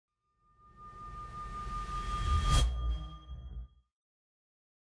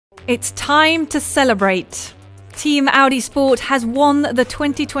It's time to celebrate. Team Audi Sport has won the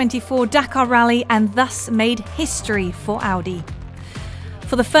 2024 Dakar Rally and thus made history for Audi.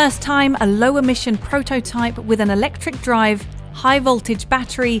 For the first time, a low-emission prototype with an electric drive, high-voltage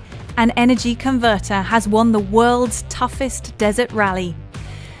battery and energy converter has won the world's toughest desert rally.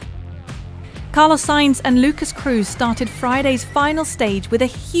 Carlos Sainz and Lucas Cruz started Friday's final stage with a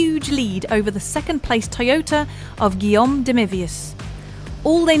huge lead over the second-place Toyota of Guillaume de Mevius.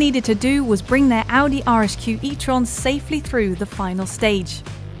 All they needed to do was bring their Audi RSQ e-tron safely through the final stage.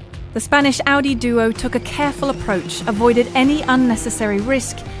 The Spanish Audi duo took a careful approach, avoided any unnecessary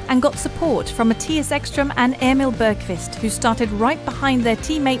risk and got support from Matthias Ekström and Emil Bergqvist, who started right behind their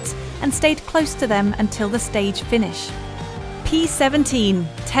teammates and stayed close to them until the stage finish. P17,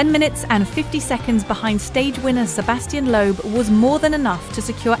 10 minutes and 50 seconds behind stage winner Sébastien Loeb, was more than enough to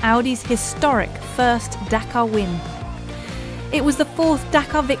secure Audi's historic first Dakar win. It was the fourth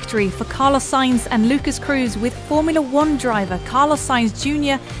Dakar victory for Carlos Sainz and Lucas Cruz, with Formula One driver Carlos Sainz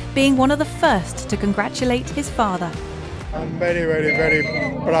Jr. being one of the first to congratulate his father. I'm very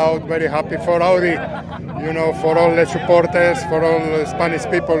proud, very happy for Audi, for all the supporters, for all the Spanish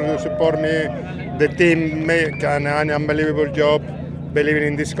people who support me. The team make an unbelievable job believing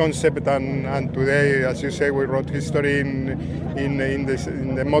in this concept, and today, as you say, we wrote history in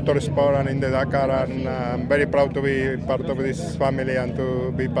the motorsport and in the Dakar, and I'm very proud to be part of this family and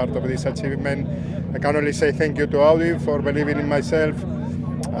to be part of this achievement. I can only say thank you to Audi for believing in myself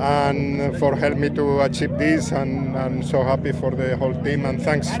and for helping me to achieve this, and I'm so happy for the whole team, and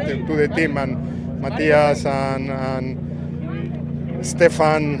thanks to the team and Matthias and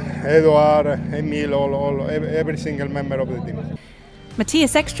Stefan, Edouard, Emil, every single member of the team.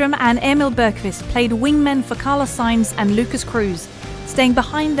 Matthias Ekström and Emil Bergqvist played wingmen for Carlos Sainz and Lucas Cruz, staying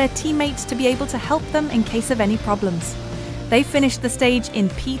behind their teammates to be able to help them in case of any problems. They finished the stage in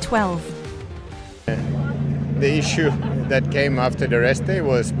P12. The issue that came after the rest day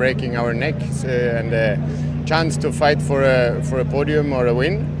was breaking our necks and a chance to fight for a podium or a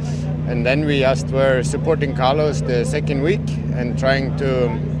win. And then we just were supporting Carlos the second week and trying to,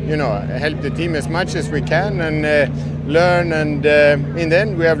 help the team as much as we can and learn. And in the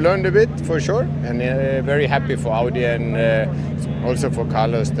end, we have learned a bit for sure. And very happy for Audi and also for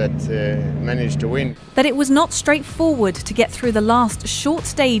Carlos that managed to win. That it was not straightforward to get through the last short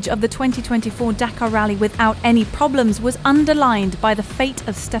stage of the 2024 Dakar Rally without any problems was underlined by the fate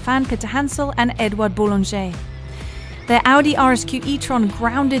of Stéphane Peterhansel and Edouard Boulanger. Their Audi RSQ e-tron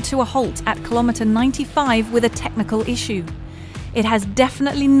grounded to a halt at kilometre 95 with a technical issue. It has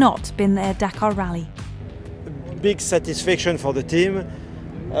definitely not been their Dakar Rally. Big satisfaction for the team.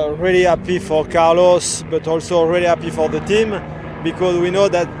 Really happy for Carlos, but also really happy for the team, because we know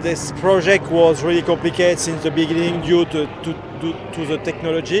that this project was really complicated since the beginning due to the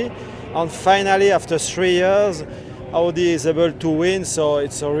technology. And finally, after 3 years, Audi is able to win, so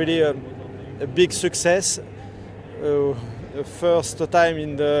it's really a big success. The first time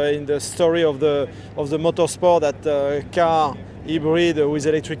in the story of the motorsport that a car hybrid with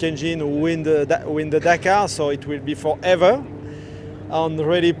electric engine win the Dakar, so it will be forever. I'm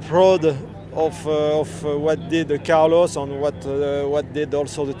really proud of what did Carlos and what did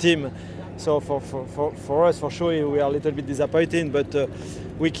also the team. So for us, for sure, we are a little bit disappointed, but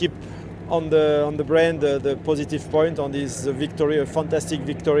we keep on the brain the positive point on this victory, a fantastic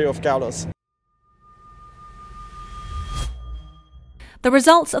victory of Carlos. The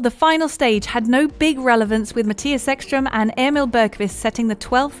results of the final stage had no big relevance, with Matthias Ekström and Emil Bergqvist setting the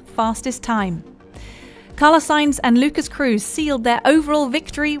 12th fastest time. Carlos Sainz and Lucas Cruz sealed their overall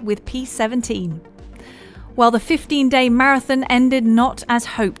victory with P17. While the 15-day marathon ended not as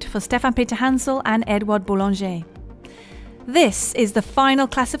hoped for Stéphane Peterhansel and Edouard Boulanger. This is the final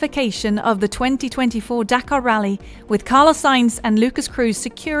classification of the 2024 Dakar Rally, with Carlos Sainz and Lucas Cruz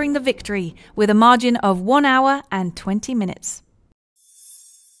securing the victory with a margin of 1 hour and 20 minutes.